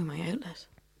this could be my outlet.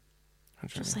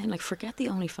 Just saying, like, forget the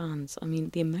OnlyFans. I mean,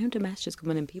 the amount of messages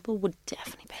coming in, people would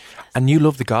definitely pay for this. And you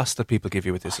love the goss that people give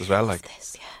you with this as well. Like,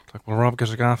 this, yeah. Like, will Rob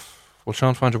get a gaff? Will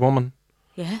Sean find a woman?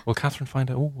 Yeah. Will Catherine find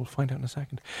out? Oh, we'll find out in a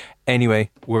second.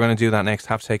 Anyway, we're going to do that next.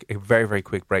 Have to take a very, very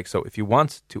quick break. So if you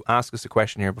want to ask us a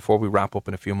question here before we wrap up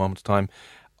in a few moments' time,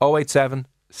 087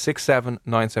 67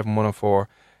 97 104.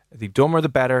 The dumber the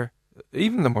better.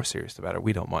 Even the more serious the better.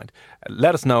 We don't mind.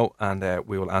 Let us know and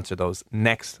we will answer those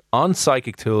next on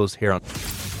Psychic Tools here on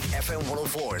FM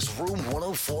 104's Room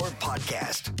 104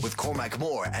 podcast with Cormac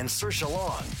Moore and Saoirse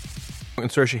Long. And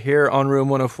Saoirse here on Room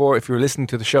 104. If you were listening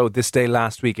to the show this day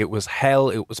last week, it was hell,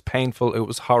 it was painful, it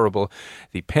was horrible.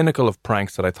 The pinnacle of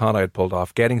pranks that I thought I had pulled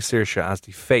off, getting Saoirse as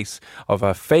the face of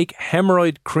a fake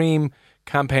hemorrhoid cream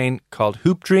campaign called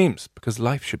Hoop Dreams, because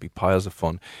life should be piles of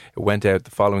fun. It went out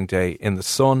the following day in the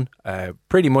Sun,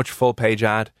 pretty much full page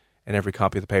ad in every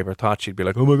copy of the paper. I thought she'd be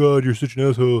like, oh my God, you're such an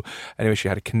asshole. Anyway, she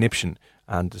had a conniption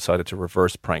and decided to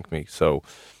reverse prank me. So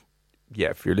yeah,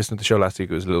 if you're listening to the show last week,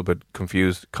 it was a little bit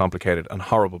confused, complicated and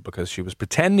horrible because she was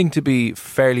pretending to be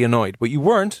fairly annoyed, but you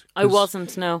weren't. I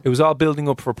wasn't, no. It was all building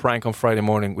up for a prank on Friday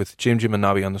morning with Jim and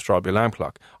Nobby on the Strawberry Alarm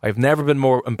Clock. I've never been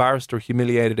more embarrassed or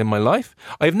humiliated in my life.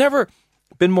 I've never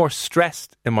been more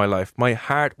stressed in my life. My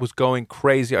heart was going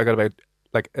crazy. I got about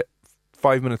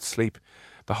 5 minutes sleep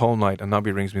the whole night, and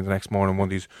Nobby rings me the next morning, one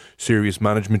of these serious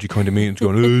management-y kind of meetings,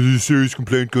 going, there's a serious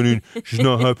complaint going in, she's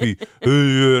not happy.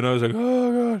 And I was like,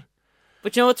 oh God.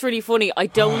 But you know what's really funny? I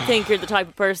don't think you're the type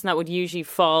of person that would usually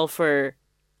fall for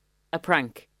a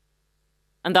prank.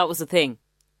 And that was the thing.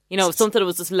 You know, if something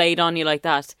was just laid on you like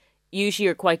that, usually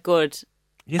you're quite good.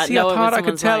 You see, I thought I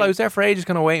could tell. Lying. I was there for ages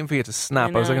kind of waiting for you to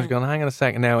snap. I was like, hang on a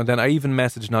second now. And then I even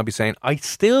messaged Nobby saying, I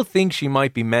still think she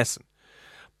might be messing.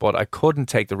 But I couldn't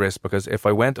take the risk because if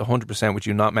I went 100% with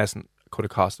you not messing, it could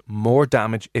have cost more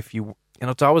damage if you know,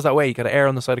 it's always that way. You got to err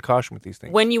on the side of caution with these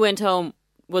things. When you went home,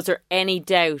 was there any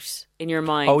doubt in your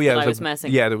mind that I was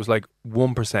messing? Yeah, there was like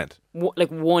 1%. Like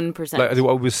 1%? Like, there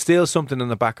was still something in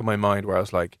the back of my mind where I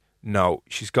was like, no,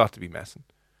 she's got to be messing.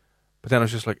 But then I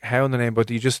was just like, how in the name? But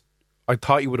I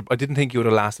thought you would have, I didn't think you would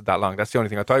have lasted that long. That's the only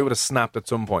thing. I thought you would have snapped at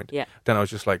some point. Yeah. Then I was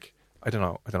just like, I don't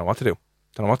know what to do.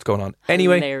 Don't know what's going on.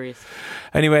 Anyway, hilarious.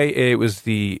 Anyway, it was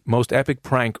the most epic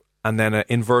prank and then an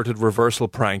inverted reversal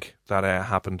prank that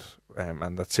happened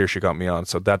and that Saoirse got me on.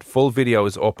 So that full video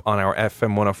is up on our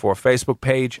FM 104 Facebook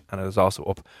page and it is also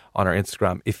up on our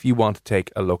Instagram if you want to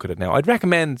take a look at it now. I'd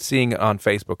recommend seeing it on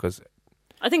Facebook because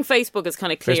I think Facebook is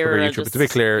kind of clearer. Facebook or YouTube, it's a bit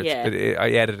clearer. Yeah.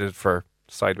 I edited it for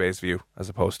sideways view as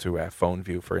opposed to phone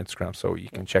view for Instagram, so you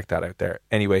can check that out there.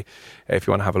 Anyway, if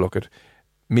you want to have a look at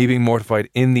me being mortified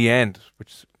in the end,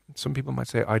 which some people might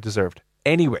say I deserved.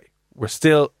 Anyway, we're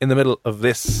still in the middle of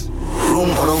this. Room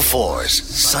 104's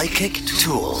Psychic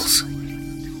Tools.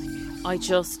 I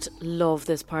just love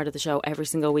this part of the show every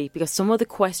single week because some of the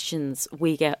questions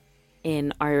we get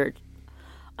in are,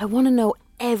 I want to know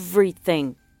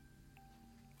everything.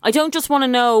 I don't just want to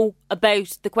know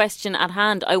about the question at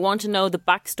hand. I want to know the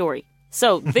backstory.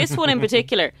 So this one in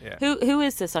particular, yeah. Who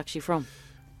is this actually from?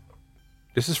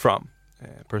 This is from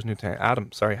a person who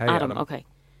Adam. Sorry, hi Adam. Okay.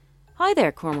 Hi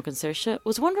there, Cormac and Saoirse.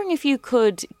 Was wondering if you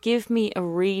could give me a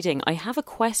reading. I have a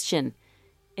question.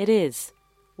 It is,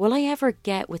 will I ever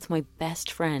get with my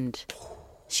best friend?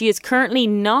 She is currently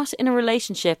not in a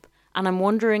relationship and I'm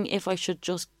wondering if I should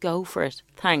just go for it.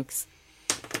 Thanks.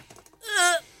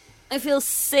 I feel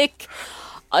sick.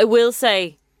 I will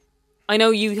say, I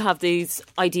know you have these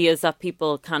ideas that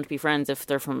people can't be friends if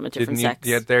they're from a different sex.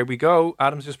 Yeah, there we go.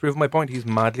 Adam's just proved my point. He's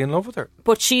madly in love with her.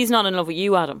 But she's not in love with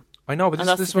you, Adam. I know, but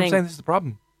this is what I'm saying. This is the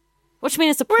problem. What do you mean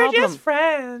it's the problem? We're just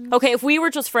friends. Okay, if we were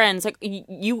just friends, like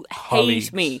you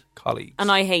hate me. Colleagues. And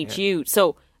I hate you.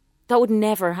 So that would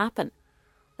never happen.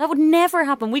 That would never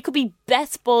happen. We could be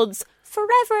best buds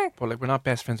forever. But like, we're not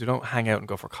best friends. We don't hang out and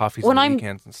go for coffees on the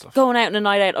weekends and stuff. Going out on a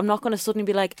night out, I'm not going to suddenly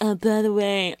be like, oh, by the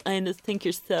way, I just think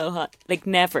you're so hot. Like,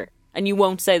 never. And you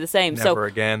won't say the same. Never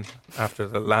again after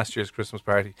the last year's Christmas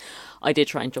party. I did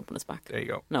try and jump on his back. There you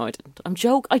go. No, I didn't. I'm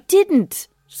joking. I didn't.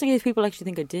 Just in case people actually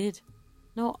think I did.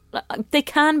 No, they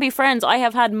can be friends. I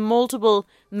have had multiple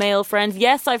male friends.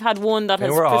 Yes, I've had one that has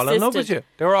persisted. They were all in love with you.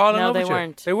 They were all in love with you. No, they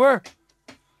weren't. They were.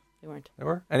 They weren't. They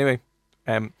were. Anyway,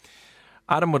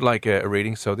 Adam would like a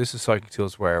reading. So this is Psychic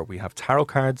Tools where we have tarot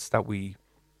cards that we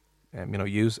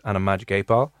use and a magic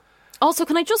 8-ball. Also,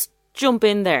 can I just jump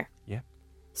in there? Yeah.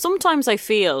 Sometimes I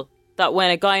feel that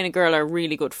when a guy and a girl are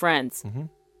really good friends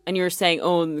and you're saying,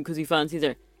 oh, because he fancies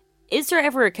her, is there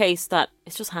ever a case that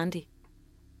it's just handy?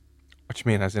 What do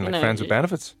you mean? As in like friends with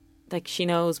benefits? Like she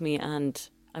knows me and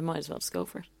I might as well just go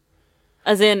for it.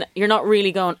 As in, you're not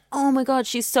really going, oh my God,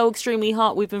 she's so extremely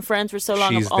hot. We've been friends for so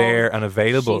long. She's there and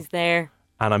available. She's there.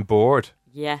 And I'm bored.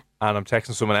 Yeah. And I'm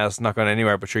texting someone else, not going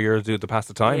anywhere, but sure, you're a dude to pass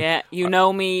the time. Yeah, you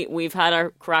know me. We've had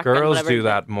our crack. and Girls whatever. do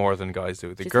that more than guys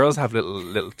do. The girls have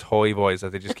little toy boys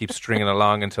that they just keep stringing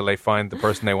along until they find the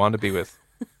person they want to be with.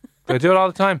 They do it all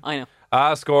the time. I know.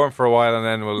 I'll score him for a while and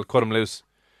then we'll cut him loose.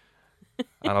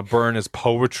 And I'll burn his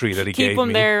poetry that he gave me. Keep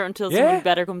him there until somebody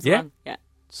better comes along. Yeah.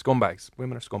 Scumbags.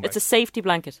 Women are scumbags. It's a safety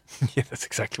blanket. Yeah, that's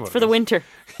exactly what for it the is. winter.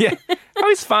 Yeah. Oh,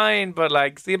 he's fine, but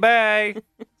like, see you, bye.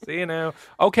 See you now.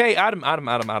 Okay, Adam.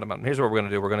 Here's what we're going to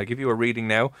do. We're going to give you a reading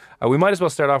now. We might as well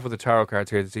start off with the tarot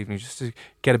cards here this evening just to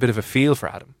get a bit of a feel for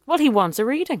Adam. Well, he wants a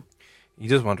reading. He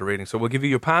does want a reading. So we'll give you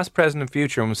your past, present and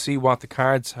future and we'll see what the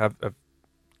cards have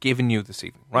given you this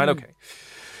evening. Right, okay.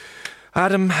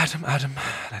 Adam.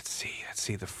 Let's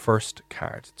see the first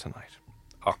card tonight.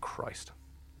 Oh, Christ.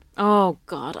 Oh,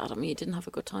 God, Adam, you didn't have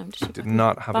a good time, did you? Did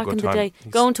not have a good time. Back in the day.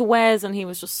 Going to Wes and he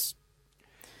was just...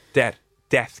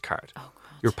 Death card. Oh, God.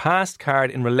 Your past card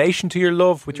in relation to your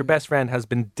love with your best friend has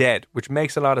been dead, which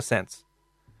makes a lot of sense.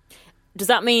 Does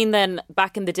that mean then,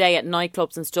 back in the day at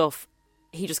nightclubs and stuff,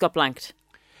 he just got blanked?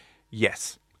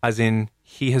 Yes. As in,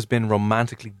 he has been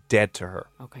romantically dead to her.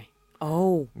 Okay.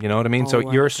 Oh. You know what I mean?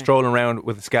 So you're strolling around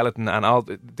with a skeleton and all.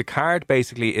 The card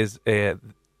basically is a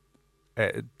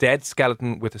dead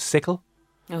skeleton with a sickle.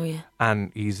 Oh, yeah.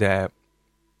 And he's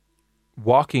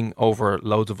walking over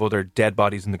loads of other dead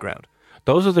bodies in the ground.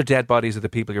 Those other dead bodies are the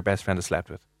people your best friend has slept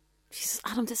with. Jesus,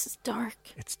 Adam, this is dark.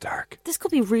 It's dark. This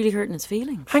could be really hurting his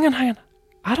feelings. Hang on.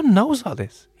 Adam knows all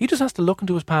this. He just has to look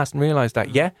into his past and realise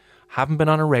that, haven't been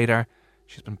on her radar.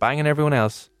 She's been banging everyone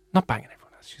else. Not banging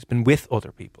everyone else. She's been with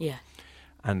other people. Yeah.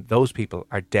 And those people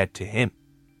are dead to him.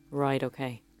 Right,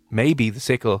 okay. Maybe the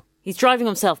sickle... He's driving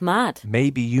himself mad.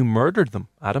 Maybe you murdered them,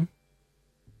 Adam.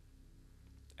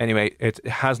 Anyway, it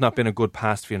has not been a good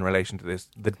past for you in relation to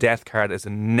this. The death card is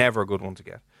never a good one to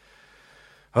get.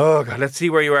 Oh, God, let's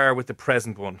see where you are with the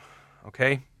present one.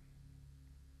 Okay?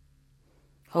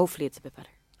 Hopefully it's a bit better.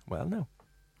 Well, no.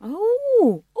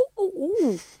 Oh.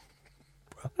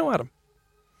 Well, no, Adam.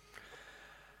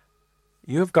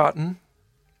 You have gotten,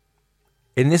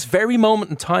 in this very moment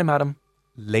in time, Adam,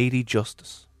 Lady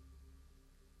Justice.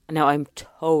 Now, I'm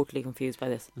totally confused by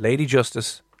this. Lady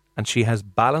Justice, and she has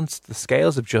balanced the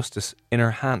scales of justice in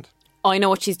her hand. I know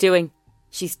what she's doing.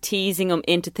 She's teasing him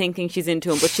into thinking she's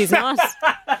into him, but she's not.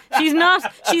 She's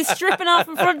not. She's stripping off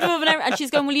in front of him and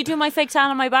she's going, will you do my fake tan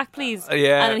on my back, please?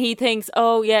 Yeah. And he thinks,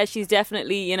 oh, yeah, she's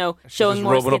definitely, showing she's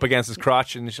more rubbing skin. up against his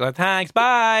crotch and she's like, thanks,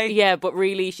 bye. Yeah, but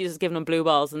really, she's just giving him blue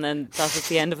balls and then that's just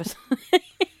the end of it.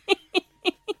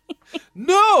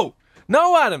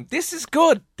 No, Adam, this is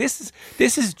good. This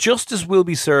is justice will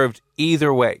be served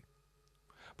either way.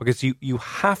 Because you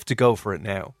have to go for it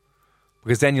now.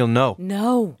 Because then you'll know.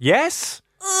 No. Yes?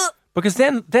 Because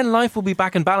then life will be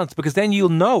back in balance. Because then you'll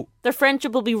know. Their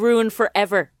friendship will be ruined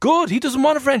forever. Good. He doesn't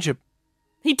want a friendship.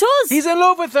 He does. He's in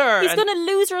love with her. He's going to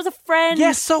lose her as a friend.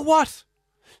 Yes, so what?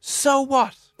 So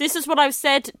what? This is what I've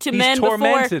said to He's men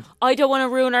tormented. before. I don't want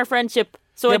to ruin our friendship.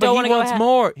 So I don't want to go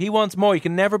ahead. He wants more. You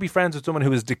can never be friends with someone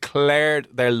who has declared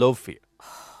their love for you.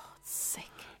 Sick.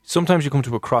 Sometimes you come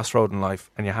to a crossroad in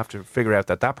life and you have to figure out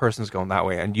that person's going that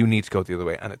way and you need to go the other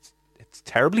way. And it's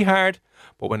terribly hard.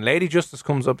 But when Lady Justice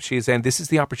comes up, she is saying this is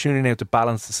the opportunity now to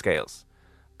balance the scales.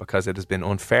 Because it has been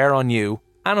unfair on you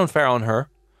and unfair on her.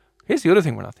 Here's the other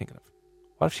thing we're not thinking of.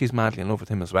 What if she's madly in love with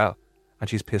him as well? And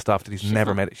she's pissed off that he's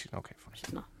never met it. She's okay, fine.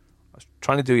 She's not. I was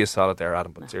trying to do you a solid there,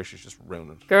 Adam, but seriously, she's just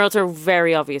ruining it. Girls are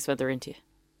very obvious when they're into you.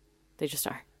 They just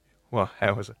are. Well,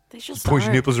 how is it? They just point are.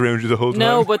 your nipples around you the whole time?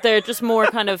 No, but they're just more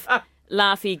kind of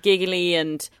laughy, giggly,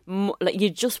 and like you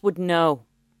just would know.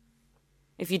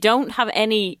 If you don't have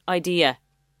any idea.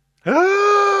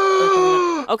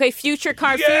 Okay, future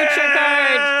card, yes! future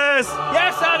card.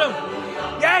 Yes, Adam!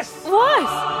 Yes!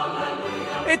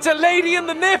 What? It's a lady in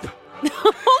the nip!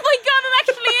 Oh my God, it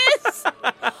actually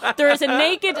is! There is a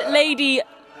naked lady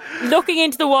looking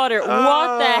into the water.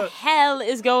 What the hell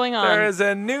is going on? There is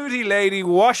a nudie lady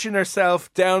washing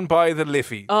herself down by the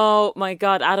Liffey. Oh my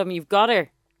God, Adam, you've got her.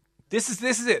 This is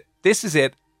it. This is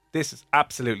it. This is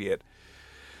absolutely it.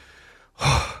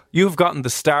 You've gotten the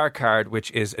star card,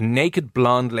 which is a naked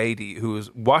blonde lady who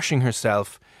is washing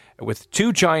herself with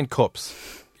 2 giant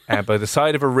cups by the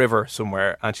side of a river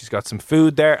somewhere, and she's got some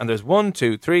food there, and there's 1,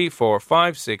 2, 3, 4,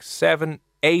 5, 6, 7,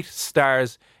 8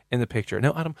 stars in the picture.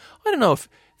 Now, Adam, I don't know if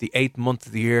the 8th month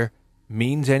of the year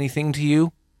means anything to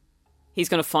you. He's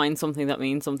going to find something that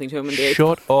means something to him in the 8th.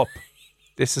 Shut up.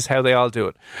 This is how they all do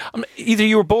it. Either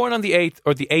you were born on the 8th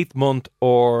or the 8th month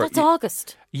or... That's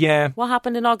August. Yeah. What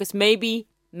happened in August? Maybe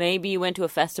Maybe you went to a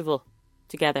festival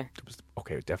together.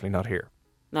 Okay, definitely not here.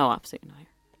 No, absolutely not here.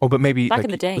 Oh, but maybe Back like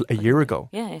in the day. a year ago.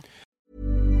 Yeah.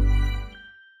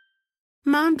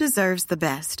 Mom deserves the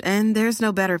best, and there's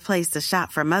no better place to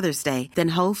shop for Mother's Day than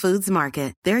Whole Foods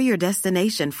Market. They're your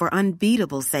destination for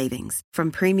unbeatable savings, from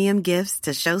premium gifts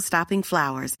to show-stopping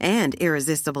flowers and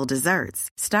irresistible desserts.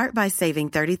 Start by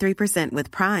saving 33% with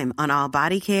Prime on all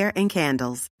body care and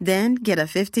candles. Then get a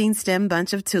 15-stem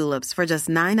bunch of tulips for just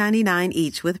 $9.99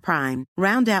 each with Prime.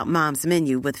 Round out Mom's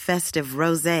menu with festive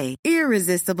rosé,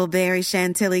 irresistible berry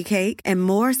chantilly cake, and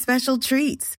more special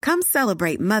treats. Come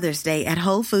celebrate Mother's Day at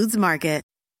Whole Foods Market.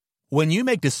 When you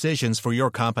make decisions for your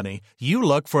company, you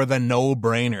look for the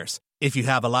no-brainers. If you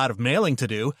have a lot of mailing to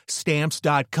do,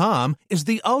 Stamps.com is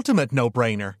the ultimate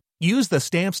no-brainer. Use the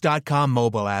Stamps.com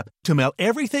mobile app to mail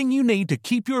everything you need to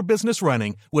keep your business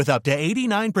running with up to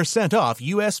 89% off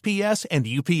USPS and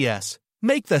UPS.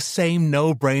 Make the same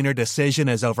no-brainer decision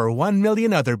as over 1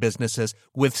 million other businesses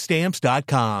with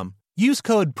Stamps.com. Use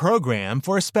code PROGRAM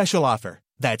for a special offer.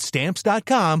 That's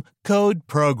Stamps.com, code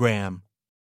PROGRAM.